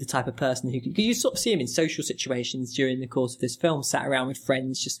 Was he the type of person who could, you sort of see him in social situations during the course of this film, sat around with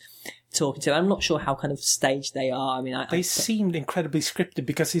friends, just talking to them. I'm not sure how kind of staged they are. I mean, they seemed incredibly scripted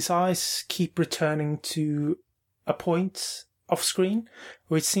because his eyes keep returning to a point off screen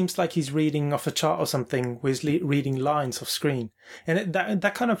where it seems like he's reading off a chart or something, where he's reading lines off screen. And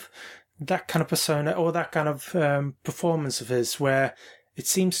that kind of persona, or that kind of performance of his, where it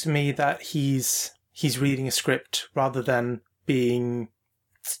seems to me that he's reading a script rather than being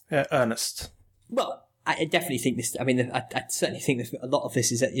earnest. Well, I definitely think this. I mean, I certainly think that a lot of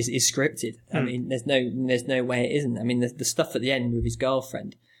this is scripted. I mean, there's no way it isn't. I mean, the stuff at the end with his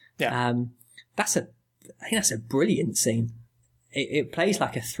girlfriend. Yeah. I think that's a brilliant scene. It plays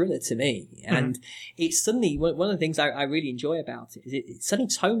like a thriller to me, and it's suddenly one of the things I really enjoy about it is it's suddenly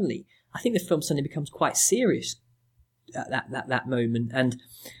tonally. I think the film suddenly becomes quite serious at that moment, and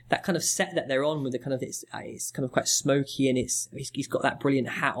that kind of set that they're on with the kind of it's kind of quite smoky, and he's got that brilliant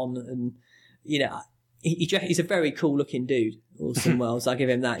hat on, and he's a very cool looking dude, Orson Welles. I'll give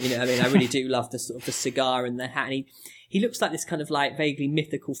him that. I mean, I really do love the sort of the cigar and the hat, and he looks like this kind of like vaguely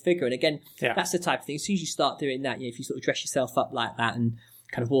mythical figure. And again, that's the type of thing. As soon as you start doing that, if you sort of dress yourself up like that and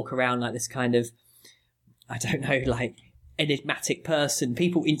kind of walk around like this kind of, I don't know, like enigmatic person,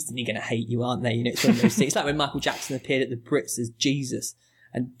 people instantly going to hate you, aren't they? It's one of those things. It's like when Michael Jackson appeared at the Brits as Jesus,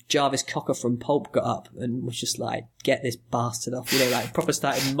 and Jarvis Cocker from Pulp got up and was just like, get this bastard off, like proper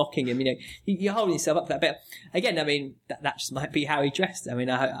started mocking him. You're holding yourself up for that. But again, I mean, that just might be how he dressed. I mean,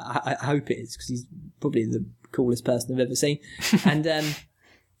 I hope it is, because he's probably the coolest person I've ever seen. And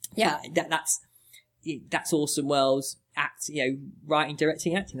that's Orson Welles writing,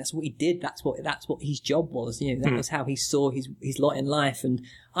 directing, acting. That's what he did. That's what his job was. That was how he saw his lot in life. And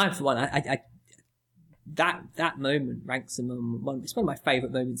I'm, for one, that moment ranks among it's one of my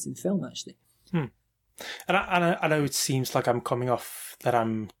favourite moments in film, actually. And I know it seems like I'm coming off that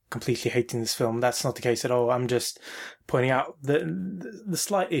I'm completely hating this film. That's not the case at all. I'm just pointing out the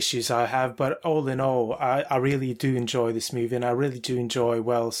slight issues I have, but all in all, I really do enjoy this movie, and I really do enjoy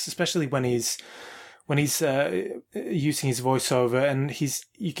Welles, especially when he's using his voiceover, and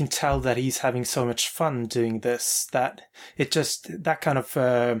you can tell that he's having so much fun doing this, that it just, that kind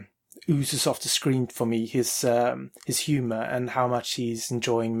of oozes off the screen for me, his humour and how much he's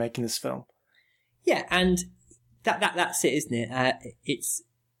enjoying making this film. Yeah, and that's it, isn't it?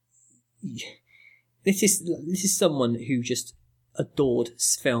 This is someone who just adored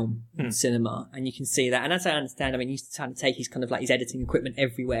film and cinema, and you can see that. And as I understand, I mean, he used to kind of take his kind of like his editing equipment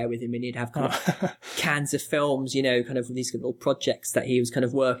everywhere with him, and he'd have kind of cans of films, kind of these little projects that he was kind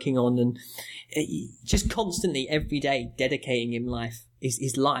of working on, and just constantly every day dedicating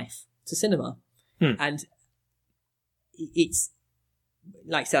his life to cinema. And it's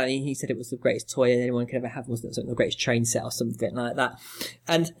like, so he said it was the greatest toy anyone could ever have, wasn't it? The greatest train set or something like that.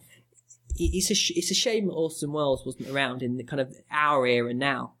 And it's a shame that Orson Welles wasn't around in the kind of our era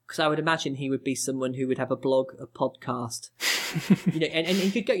now, because I would imagine he would be someone who would have a blog, a podcast, and he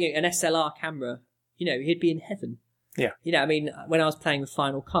could go, an SLR camera, he'd be in heaven. Yeah. I mean, when I was playing with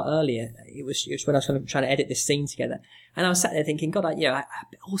Final Cut earlier, it was when I was trying to edit this scene together, and I was sat there thinking, God,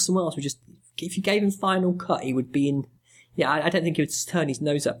 Orson Welles would just, if you gave him Final Cut, he would be in. I don't think he would turn his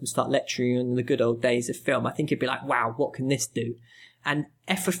nose up and start lecturing on the good old days of film. I think he'd be like, wow, what can this do? And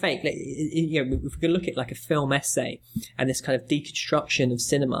F for Fake, if we can look at like a film essay and this kind of deconstruction of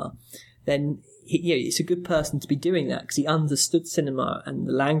cinema, then it's a good person to be doing that, because he understood cinema and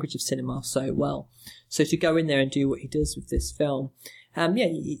the language of cinema so well. So to go in there and do what he does with this film,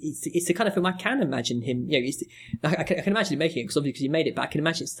 it's the kind of film I can imagine him. I can imagine him making it, because obviously he made it, but I can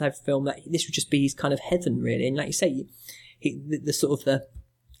imagine it's the type of film that this would just be his kind of heaven, really. And like you say, the sort of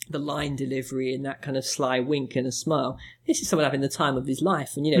the line delivery and that kind of sly wink and a smile. This is someone having the time of his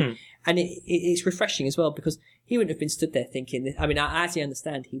life, and and it's refreshing as well, because he wouldn't have been stood there thinking. I mean, I actually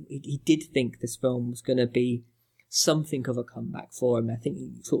understand he did think this film was going to be something of a comeback for him. I think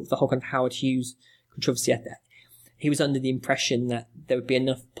sort of the whole kind of Howard Hughes controversy at that. He was under the impression that there would be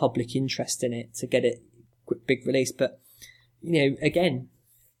enough public interest in it to get it big release, but again.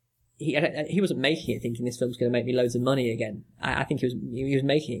 He wasn't making it thinking this film's going to make me loads of money again. I think he was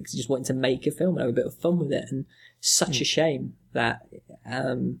making it because he just wanted to make a film and have a bit of fun with it. And such a shame that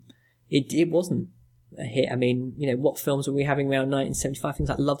it wasn't a hit. I mean, what films were we having around 1975? Things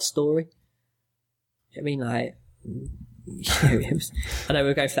like Love Story. I mean, like, it was, I know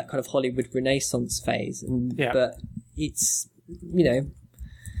we're going for that kind of Hollywood Renaissance phase, but it's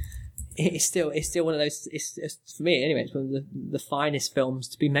it's still one of those. It's for me anyway. It's one of the finest films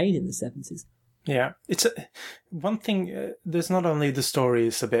to be made in the 70s. Yeah, it's one thing. There's not only the story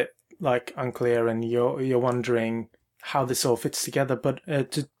is a bit like unclear, and you're wondering how this all fits together. But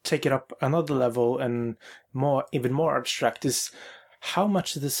to take it up another level and even more abstract is how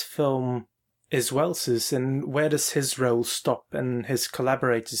much of this film is Wells's, and where does his role stop and his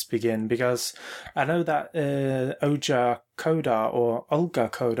collaborators begin? Because I know that Olga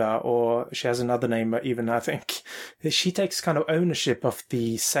Koda, or she has another name even, I think, she takes kind of ownership of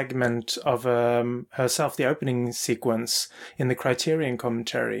the segment of herself, the opening sequence in the Criterion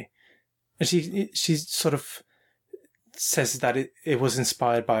commentary. And she sort of says that it was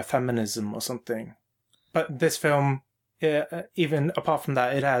inspired by feminism or something. But this film, even apart from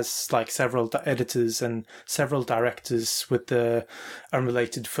that, it has like several editors and several directors with the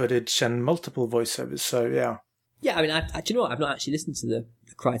unrelated footage and multiple voiceovers. So yeah. Yeah, I mean, do you know what? I've not actually listened to the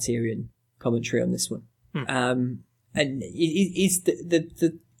Criterion commentary on this one. And is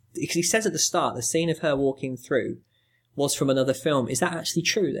because he says at the start the scene of her walking through was from another film. Is that actually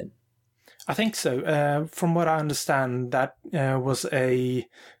true then? I think so. From what I understand, that was a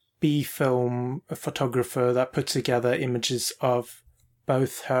B-film photographer that put together images of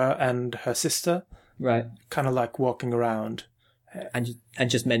both her and her sister. Right. Kind of like walking around. And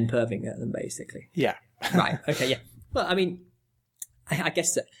just men perving at them, basically. Yeah. Right. Okay, yeah. Well, I mean, I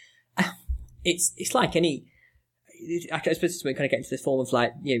guess that it's like any... I suppose we kind of get into the form of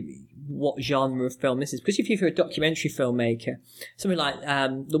like, you know, what genre of film this is. Because if you're a documentary filmmaker, something like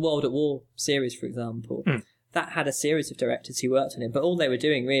the World at War series, for example... that had a series of directors who worked on it, but all they were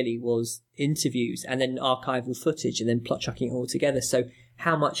doing really was interviews and then archival footage and then plot chucking it all together. So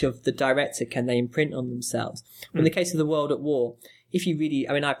how much of the director can they imprint on themselves? In the case of The World at War, if you really,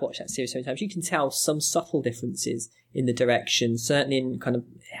 I mean, I've watched that series so many times, you can tell some subtle differences in the direction, certainly in kind of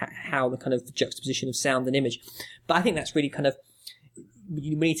how the kind of the juxtaposition of sound and image. But I think that's really kind of,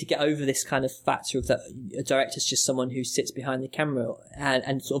 we need to get over this kind of factor of that a director's just someone who sits behind the camera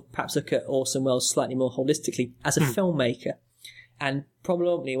and sort of perhaps look at Orson Welles slightly more holistically as a filmmaker, and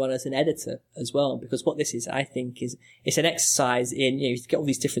probably one as an editor as well, because what this is, I think, is it's an exercise in, you know, you get all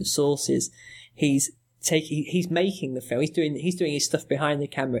these different sources. He's making the film. He's doing his stuff behind the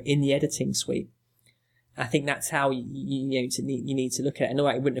camera in the editing suite. I think that's how you need to look at it. And all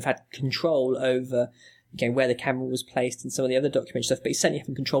right, he wouldn't have had control over, okay, where the camera was placed and some of the other documentary stuff, but he's certainly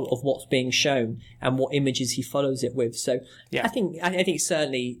having control of what's being shown and what images he follows it with. So yeah. I think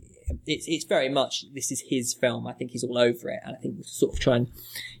certainly it's very much, this is his film. I think he's all over it. And I think sort of try and,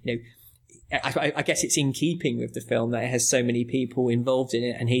 you know, I guess it's in keeping with the film that it has so many people involved in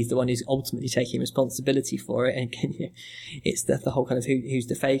it, and he's the one who's ultimately taking responsibility for it. And you know, it's the whole kind of who's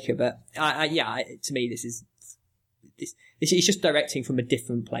the faker. But to me, this is just directing from a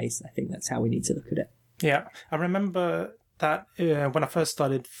different place. I think that's how we need to look at it. Yeah, I remember that when I first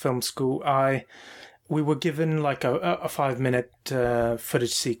started film school, we were given like a 5-minute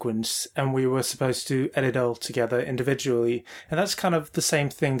footage sequence, and we were supposed to edit it all together individually. And that's kind of the same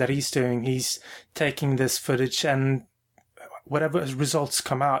thing that he's doing. He's taking this footage, and whatever results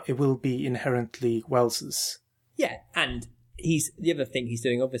come out, it will be inherently Wells's. Yeah, and the other thing he's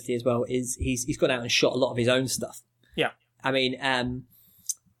doing obviously as well is he's gone out and shot a lot of his own stuff. Yeah, I mean,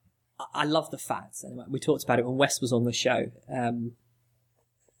 I love the fact, and we talked about it when Wes was on the show.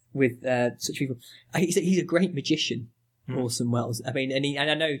 With such people, he's a great magician, Orson Welles. I mean, and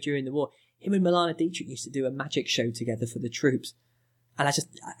I know during the war, him and Milana Dietrich used to do a magic show together for the troops, and I just,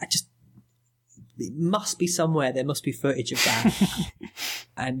 it must be somewhere. There must be footage of that,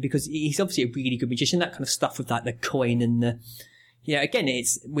 and because he's obviously a really good magician, that kind of stuff with like the coin and the, you know, again,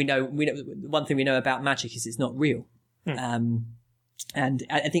 we know one thing we know about magic is it's not real. And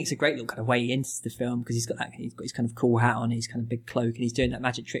I think it's a great little kind of way into the film, because he's got his kind of cool hat on, his kind of big cloak, and he's doing that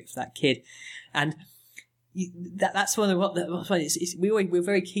magic trick for that kid. And that's one of the, we're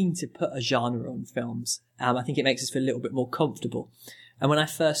very keen to put a genre on films. I think it makes us feel a little bit more comfortable. And when I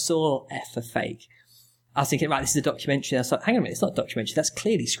first saw F for Fake, I was thinking, right, this is a documentary. And I was like, hang on a minute, it's not a documentary, that's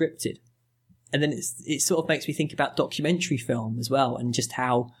clearly scripted. And then it sort of makes me think about documentary film as well, and just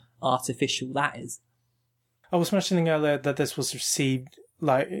how artificial that is. I was mentioning earlier that this was received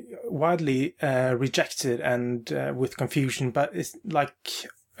like widely rejected and with confusion, but it's like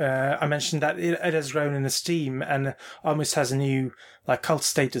I mentioned that it has grown in esteem and almost has a new like cult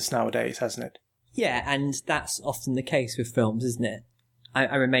status nowadays, hasn't it? Yeah, and that's often the case with films, isn't it?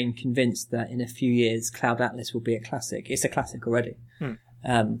 I remain convinced that in a few years, Cloud Atlas will be a classic. It's a classic already,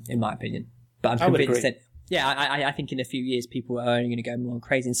 in my opinion. But I'm convinced that, I think in a few years people are only going to go more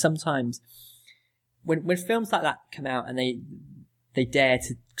crazy. And sometimes when films like that come out and they dare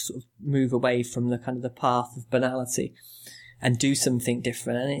to sort of move away from the kind of the path of banality and do something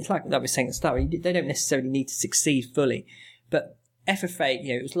different, and it's like we were saying at the start, they don't necessarily need to succeed fully, but FFA,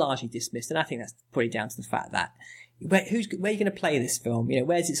 it was largely dismissed, and I think that's probably down to the fact that where are you going to play this film?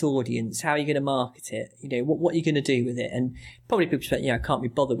 Where's its audience? How are you going to market it? What are you going to do with it? And probably people said, I can't be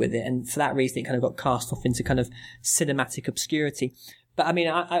bothered with it, and for that reason, it kind of got cast off into kind of cinematic obscurity. But I mean,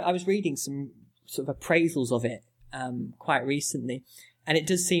 I was reading some sort of appraisals of it quite recently, and it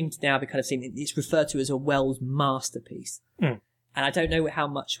does seem to now be kind of seen. It's referred to as a Welles masterpiece, and I don't know how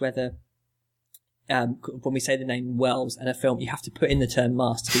much whether. When we say the name Welles in a film, you have to put in the term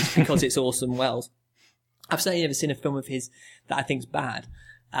masterpiece because it's Orson Welles. I've certainly never seen a film of his that I think's bad.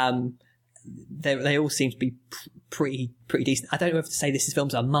 They all seem to be pretty decent. I don't know if to say this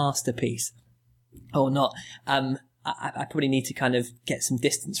film's a masterpiece or not. I probably need to kind of get some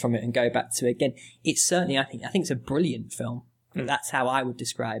distance from it and go back to it again. It's certainly, I think it's a brilliant film. That's how I would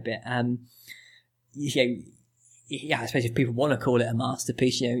describe it. I suppose if people want to call it a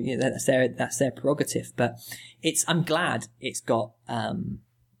masterpiece, that's their prerogative. But I'm glad it's got,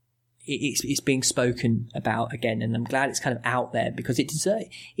 it's being spoken about again, and I'm glad it's kind of out there because it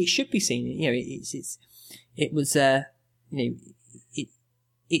should be seen.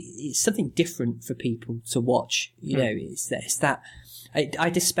 It's something different for people to watch. It's that. I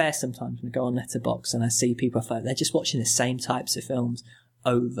despair sometimes when I go on Letterboxd and I see people like they're just watching the same types of films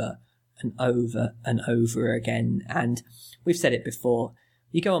over and over and over again. And we've said it before.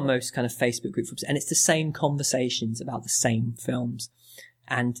 You go on most kind of Facebook groups and it's the same conversations about the same films.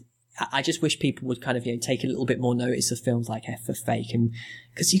 And I just wish people would kind of, take a little bit more notice of films like F for Fake, and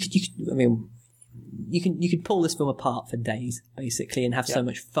because you could pull this film apart for days basically and have so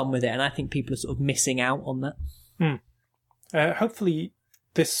much fun with it. And I think people are sort of missing out on that. Hopefully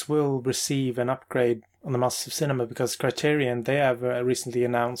this will receive an upgrade on the Masters of Cinema because Criterion, they have recently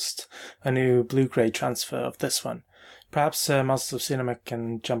announced a new Blu-ray transfer of this one. Perhaps Masters of Cinema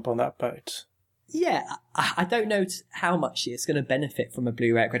can jump on that boat. Yeah, I don't know how much it's going to benefit from a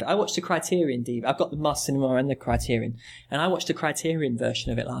Blu-ray upgrade. I watched the Criterion DVD. I've got the Masters of Cinema and the Criterion, and I watched the Criterion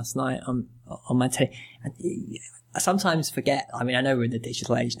version of it last night on my telly. And I sometimes forget. I mean, I know we're in the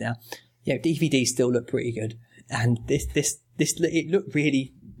digital age now. DVDs still look pretty good, and this it looked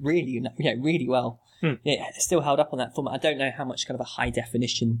really, really, really well. Yeah, it's still held up on that format. I don't know how much kind of a high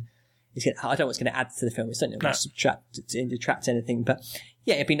definition is going. I don't know what's going to add to the film. It's not going to detract anything, but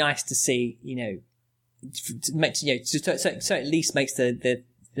yeah, it'd be nice to see, so at least makes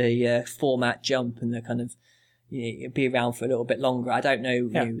the format jump and the kind of, be around for a little bit longer. I don't know,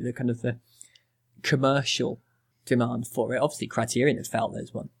 the kind of the commercial demand for it. Obviously, Criterion have felt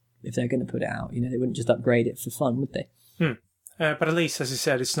there's one. If they're going to put it out, they wouldn't just upgrade it for fun, would they? But at least, as you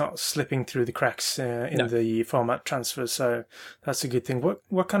said, it's not slipping through the cracks in the format transfer, so that's a good thing.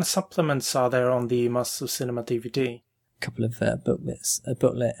 What kind of supplements are there on the Masters of Cinema DVD? A couple of booklets, a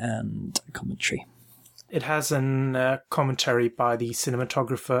booklet and a commentary. It has an commentary by the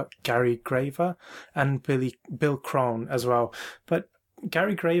cinematographer Gary Graver and Bill Crone as well. But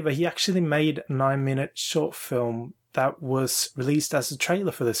Gary Graver, he actually made a 9-minute short film that was released as a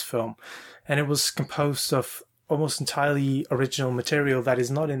trailer for this film, and it was composed of almost entirely original material that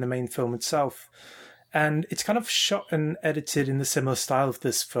is not in the main film itself. And it's kind of shot and edited in the similar style of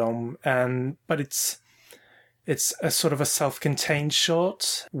this film, but it's a sort of a self-contained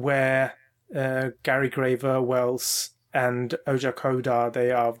short where Gary Graver, Welles, and Oja Kodar,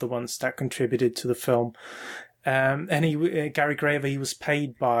 they are the ones that contributed to the film. And Gary Graver, he was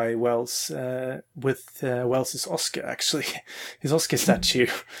paid by Welles with Welles's Oscar, actually, his Oscar statue.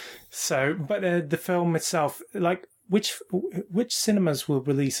 So, but the film itself, like, which cinemas will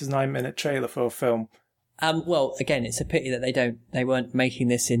release a 9-minute trailer for a film? Well, again, it's a pity that they weren't making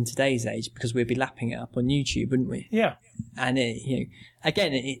this in today's age, because we'd be lapping it up on YouTube, wouldn't we? Yeah. And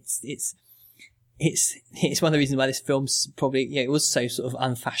again, it's one of the reasons why this film's probably, it was so sort of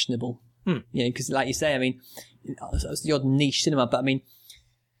unfashionable. Because like you say, I mean, it's the odd niche cinema, but I mean,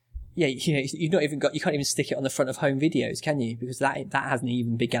 you've not even you can't even stick it on the front of home videos, can you? Because that hasn't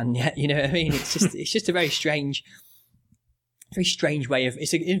even begun yet. You know what I mean? It's just a very strange way of.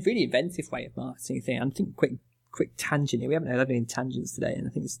 It's a really inventive way of marketing a thing. I think quick tangent here. We haven't had any tangents today, and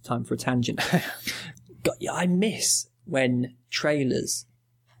I think it's time for a tangent. God, I miss when trailers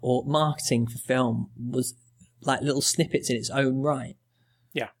or marketing for film was like little snippets in its own right.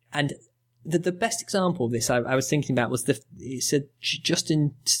 Yeah, and. The best example of this I was thinking about was it's a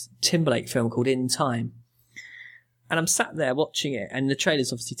Justin Timberlake film called In Time. And I'm sat there watching it, and the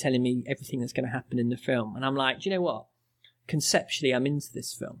trailer's obviously telling me everything that's going to happen in the film. And I'm like, do you know what? Conceptually, I'm into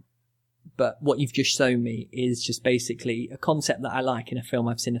this film. But what you've just shown me is just basically a concept that I like in a film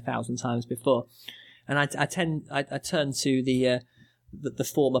I've seen 1,000 times before. And I turned to the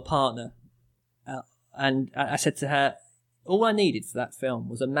former partner, and I said to her, All I needed for that film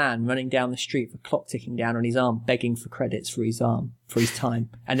was a man running down the street with a clock ticking down on his arm, begging for credits for his arm, for his time,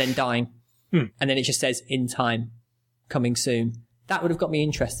 and then dying. And then it just says, in time, coming soon. That would have got me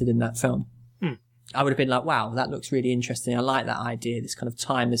interested in that film. I would have been like, wow, that looks really interesting. I like that idea. This kind of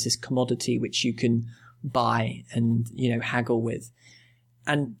time as this commodity which you can buy and, you know, haggle with.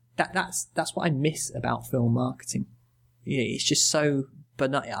 And that's what I miss about film marketing. You know, it's just so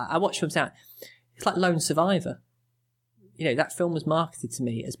banal. I watch films now. It's like Lone Survivor. You know, that film was marketed to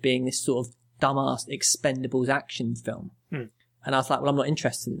me as being this sort of dumbass Expendables action film. And I was like, well, I'm not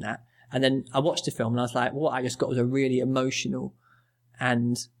interested in that. And then I watched the film and I was like, what I just got was a really emotional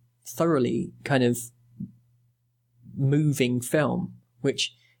and thoroughly kind of moving film,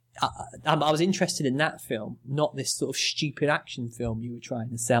 which I was interested in that film, not this sort of stupid action film you were trying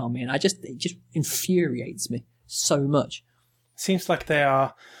to sell me. And it just infuriates me so much. Seems like they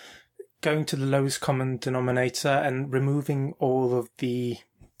are going to the lowest common denominator and removing all of the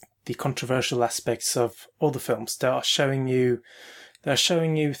controversial aspects of all the films. They're showing you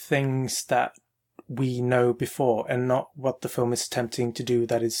things that we know before and not what the film is attempting to do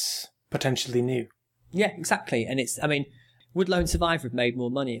that is potentially new. Yeah, exactly. And I mean, would Lone Survivor have made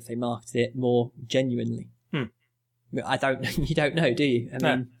more money if they marketed it more genuinely? You don't know, do you? I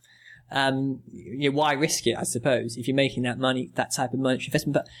mean, you know, why risk it, I suppose, if you're making that money, that type of monetary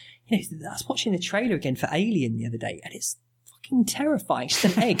investment. But, you know, I was watching the trailer again for Alien the other day, and it's fucking terrifying. It's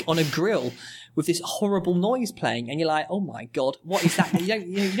an egg on a grill with this horrible noise playing, and you're like, oh my God, what is that?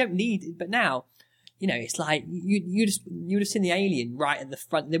 You don't need it. But now, you know, it's like you'd have seen the alien right at the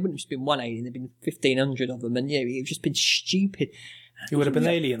front. There wouldn't have just been one alien. There'd been 1,500 of them, and you know, it would just been stupid. It would have been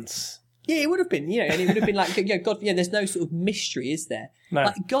aliens. Yeah, it would have been, you know, and it would have been like, you know, God, yeah, there's no sort of mystery, is there? No.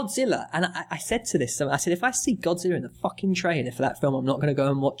 Like Godzilla, and I said to this, I said, if I see Godzilla in the fucking trailer for that film, I'm not going to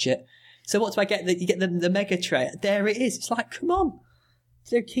go and watch it. So what do I get? You get the mega trailer. There it is. It's like, come on.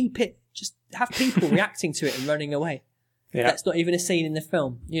 So keep it. Just have people reacting to it and running away. Yeah. That's not even a scene in the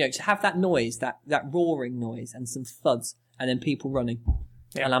film. You know, to have that noise, that roaring noise and some thuds and then people running.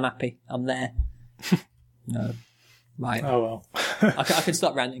 Yeah. And I'm happy. I'm there. No. Right. Oh, well. I can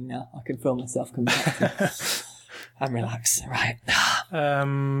stop ranting now. I can feel myself coming back. I'm relaxed. Right.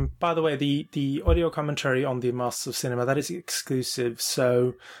 By the way, the audio commentary on the Masters of Cinema, that is exclusive.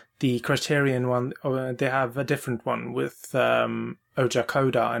 So the Criterion one, they have a different one with Oja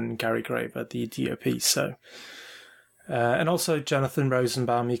Koda and Gary Graver, the DOP. So, and also Jonathan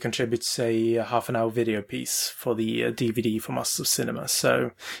Rosenbaum, he contributes a half-an-hour video piece for the DVD for Masters of Cinema.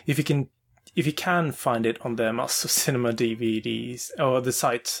 So if you can find it on their Masters of Cinema DVDs or the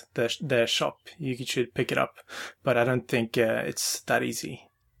site, their shop, you should pick it up. But I don't think it's that easy.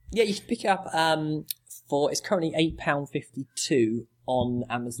 Yeah, you can pick it up it's currently £8.52 on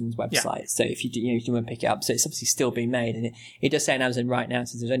Amazon's website. Yeah. So if you want to pick it up, so it's obviously still being made, and it does say on Amazon right now,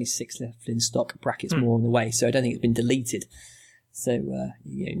 since there's only 6 left in stock, brackets more on the way. So I don't think it's been deleted. So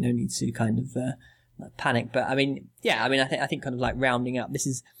no need to kind of panic. But I mean, yeah, I mean, I think kind of like rounding up.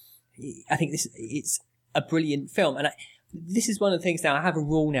 It's a brilliant film, and this is one of the things now. I have a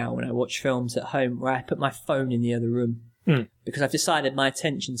rule now when I watch films at home where I put my phone in the other room. Because I've decided my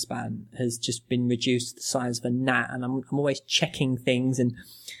attention span has just been reduced to the size of a gnat, and I'm always checking things. And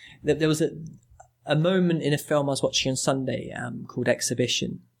there was a moment in a film I was watching on Sunday called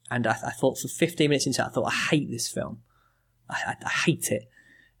Exhibition, and I thought for 15 minutes into it, I thought, I hate this film. I hate it.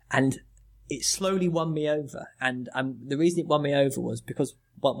 And it slowly won me over. And the reason it won me over was because,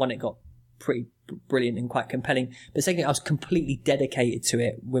 one, it got pretty brilliant and quite compelling, but secondly, I was completely dedicated to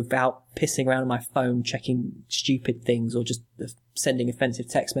it without pissing around on my phone, checking stupid things or just sending offensive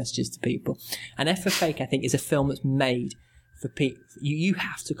text messages to people. And F for Fake, I think, is a film that's made for people. You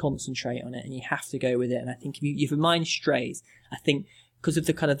have to concentrate on it and you have to go with it. And I think if your mind strays, I think because of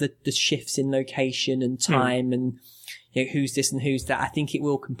the kind of the shifts in location and time and you know, who's this and who's that, I think it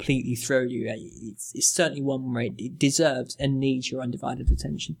will completely throw you. It's certainly one where it deserves and needs your undivided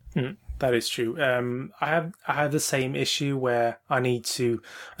attention. That is true. I have the same issue where I need to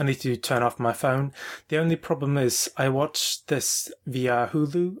turn off my phone. The only problem is I watch this via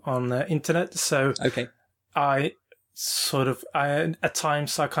Hulu on the internet, so okay. I at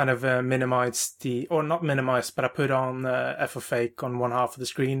times I kind of minimize not minimize, but I put on F for Fake on one half of the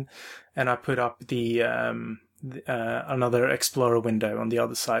screen, and I put up the another Explorer window on the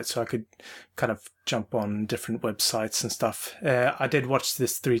other side, so I could kind of jump on different websites and stuff. I did watch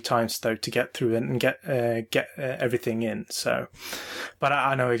this 3 times though to get through it and get everything in. So, but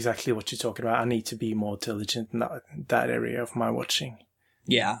I know exactly what you're talking about. I need to be more diligent in that area of my watching.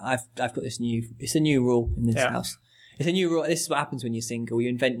 Yeah, I've got this it's a new rule in this house. It's a new rule. This is what happens when you're single. You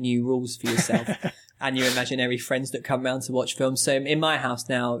invent new rules for yourself. and your imaginary friends that come round to watch films. So in my house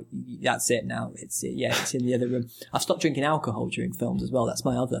now, that's it now. It's in the other room. I've stopped drinking alcohol during films as well. That's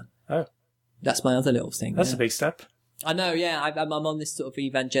my other little thing. That's a big step. I know, yeah. I'm on this sort of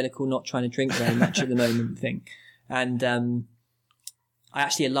evangelical, not trying to drink very much at the moment thing. And I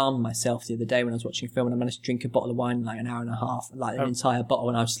actually alarmed myself the other day when I was watching a film and I managed to drink a bottle of wine in like an hour and a half, like an entire bottle.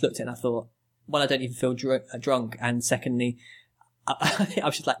 And I just looked at it and I thought, one, I don't even feel drunk. And secondly, I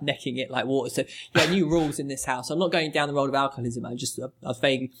was just like necking it like water. So yeah, new rules in this house. I'm not going down the road of alcoholism. I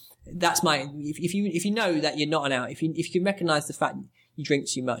vaguely, that's my, if you know that you're not if you can recognize the fact you drink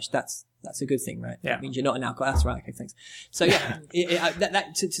too much, that's a good thing, right? Yeah. It means you're not an alcoholic. That's right. Okay, thanks. So yeah,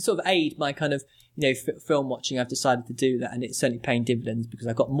 to sort of aid my kind of, film watching, I've decided to do that, and it's certainly paying dividends because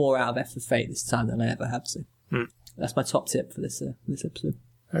I got more out of F for Fate this time than I ever have. So that's my top tip for this episode.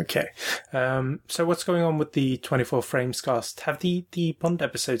 Okay. So what's going on with the 24 Frames cast? Have the Bond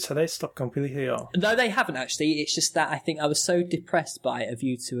episodes, have they stopped completely? Or? No, they haven't actually. It's just that I think I was so depressed by A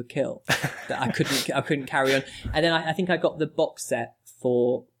View to a Kill that I couldn't carry on. And then I think I got the box set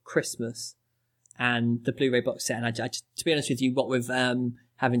for Christmas and the Blu-ray box set. And I just, to be honest with you, what with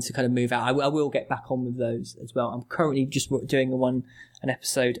having to kind of move out, I will get back on with those as well. I'm currently just doing an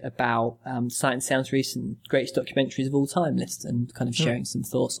episode about Sight and Sound's recent greatest documentaries of all time list and kind of sharing some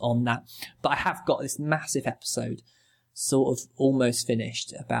thoughts on that. But I have got this massive episode sort of almost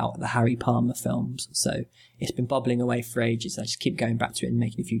finished about the Harry Palmer films. So it's been bubbling away for ages. I just keep going back to it and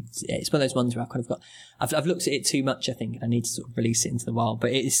making a few. It's one of those ones where I've looked at it too much, I think, and I need to sort of release it into the wild.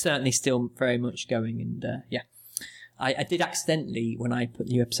 But it is certainly still very much going. And yeah, I did accidentally, when I put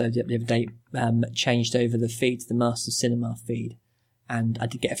the new episode up the other day, changed over the feed to the Master Cinema feed. And I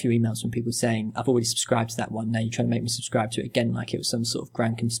did get a few emails from people saying, I've already subscribed to that one. Now you're trying to make me subscribe to it again, like it was some sort of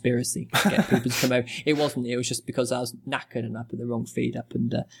grand conspiracy to get people to come over. It wasn't. It was just because I was knackered and I put the wrong feed up,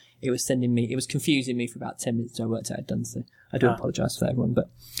 and it was confusing me for about 10 minutes until I worked out I'd done so. I do apologise for everyone, but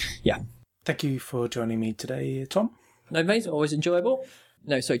yeah. Thank you for joining me today, Tom. No, mate, always enjoyable.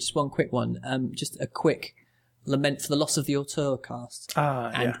 No, sorry, just one quick one. Just a quick lament for the loss of the Auteur cast.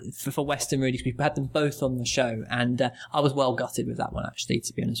 And for West and Rudy, because we had them both on the show, and I was well gutted with that one, actually,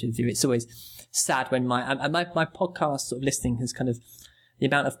 to be honest with you. It's always sad when my podcast sort of listening has kind of, the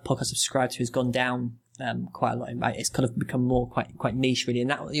amount of podcasts I've subscribed to has gone down quite a lot. It's kind of become more quite niche, really, and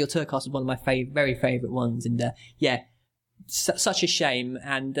that the Auteur cast is one of my very favourite ones, and such a shame,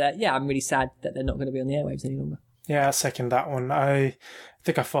 and I'm really sad that they're not going to be on the airwaves any longer. Yeah, I second that one. I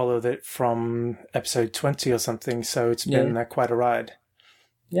think I followed it from episode 20 or something, so it's been quite a ride.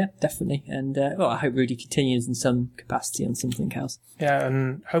 Yeah, definitely. And I hope Rudy continues in some capacity on something else. Yeah,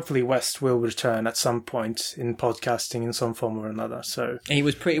 and hopefully West will return at some point in podcasting in some form or another. So he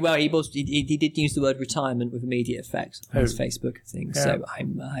was pretty well. He did use the word retirement with immediate effect on his Facebook thing. Yeah. So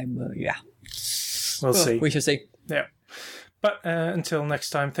I'm We'll see. We shall see. Yeah. But until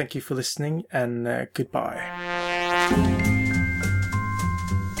next time, thank you for listening, and goodbye.